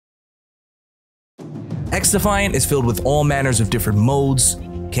XDefiant is filled with all manners of different modes,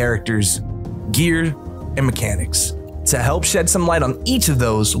 characters, gear, and mechanics. To help shed some light on each of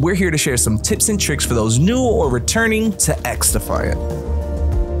those, we're here to share some tips and tricks for those new or returning to XDefiant.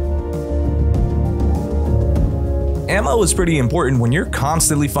 Ammo is pretty important when you're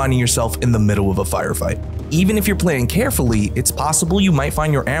constantly finding yourself in the middle of a firefight. Even if you're playing carefully, it's possible you might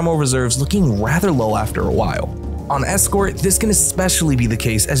find your ammo reserves looking rather low after a while. On Escort, this can especially be the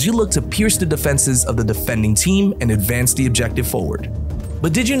case as you look to pierce the defenses of the defending team and advance the objective forward.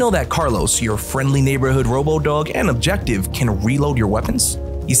 But did you know that Carlos, your friendly neighborhood robo-dog, and objective can reload your weapons?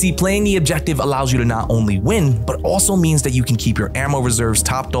 You see, playing the objective allows you to not only win, but also means that you can keep your ammo reserves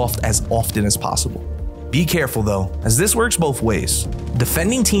topped off as often as possible. Be careful though, as this works both ways.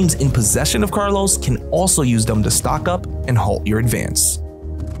 Defending teams in possession of Carlos can also use them to stock up and halt your advance.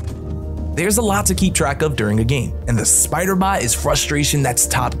 There's a lot to keep track of during a game, and the Spider Bot is frustration that's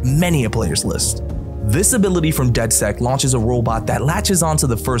topped many a player's list. This ability from DedSec launches a robot that latches onto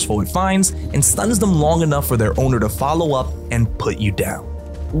the first foe it finds and stuns them long enough for their owner to follow up and put you down.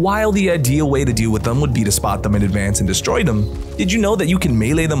 While the ideal way to deal with them would be to spot them in advance and destroy them, did you know that you can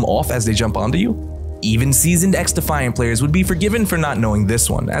melee them off as they jump onto you? Even seasoned XDefiant players would be forgiven for not knowing this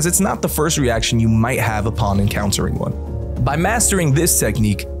one, as it's not the first reaction you might have upon encountering one. By mastering this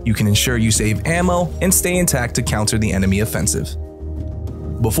technique, you can ensure you save ammo and stay intact to counter the enemy offensive.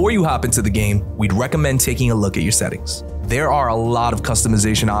 Before you hop into the game, we'd recommend taking a look at your settings. There are a lot of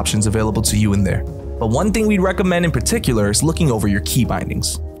customization options available to you in there, but one thing we'd recommend in particular is looking over your key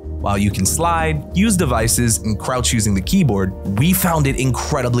bindings. While you can slide, use devices, and crouch using the keyboard, we found it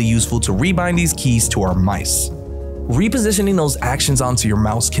incredibly useful to rebind these keys to our mice. Repositioning those actions onto your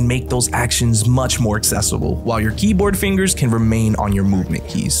mouse can make those actions much more accessible, while your keyboard fingers can remain on your movement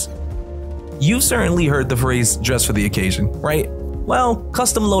keys. You've certainly heard the phrase "dress for the occasion," right? Well,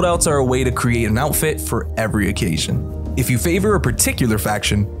 custom loadouts are a way to create an outfit for every occasion. If you favor a particular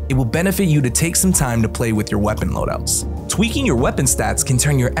faction, it will benefit you to take some time to play with your weapon loadouts. Tweaking your weapon stats can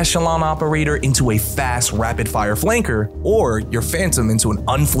turn your Echelon Operator into a fast, rapid-fire flanker, or your Phantom into an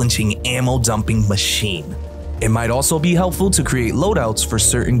unflinching ammo-dumping machine. It might also be helpful to create loadouts for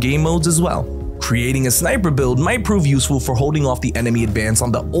certain game modes as well. Creating a sniper build might prove useful for holding off the enemy advance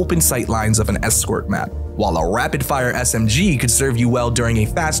on the open sight lines of an escort map, while a rapid-fire SMG could serve you well during a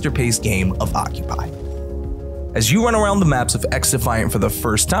faster-paced game of Occupy. As you run around the maps of XDefiant for the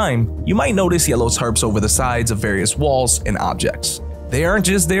first time, you might notice yellow tarps over the sides of various walls and objects. They aren't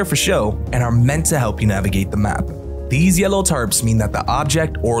just there for show and are meant to help you navigate the map. These yellow tarps mean that the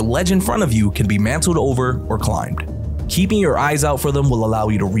object or ledge in front of you can be mantled over or climbed. Keeping your eyes out for them will allow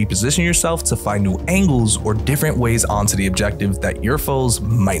you to reposition yourself to find new angles or different ways onto the objective that your foes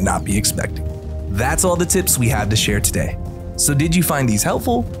might not be expecting. That's all the tips we have to share today. So did you find these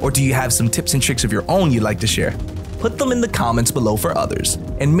helpful, or do you have some tips and tricks of your own you'd like to share? Put them in the comments below for others,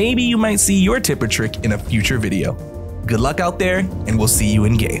 and maybe you might see your tip or trick in a future video. Good luck out there, and we'll see you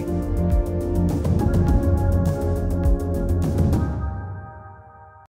in game.